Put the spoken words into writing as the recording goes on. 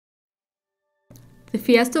The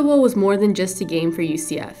Fiesta Bowl was more than just a game for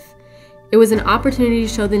UCF. It was an opportunity to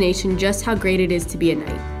show the nation just how great it is to be a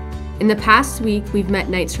Knight. In the past week, we've met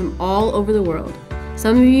Knights from all over the world.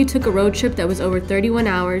 Some of you took a road trip that was over 31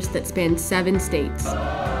 hours that spanned 7 states.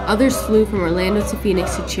 Others flew from Orlando to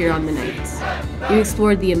Phoenix to cheer on the Knights. We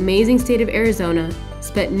explored the amazing state of Arizona,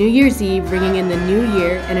 spent New Year's Eve bringing in the new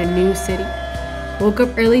year in a new city, woke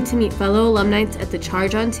up early to meet fellow alumni at the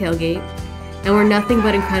Charge On tailgate, and were nothing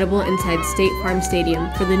but incredible inside State Farm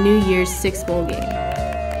Stadium for the New Year's 6th bowl game.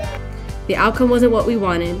 The outcome wasn't what we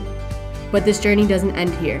wanted, but this journey doesn't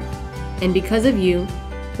end here. And because of you,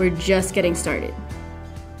 we're just getting started.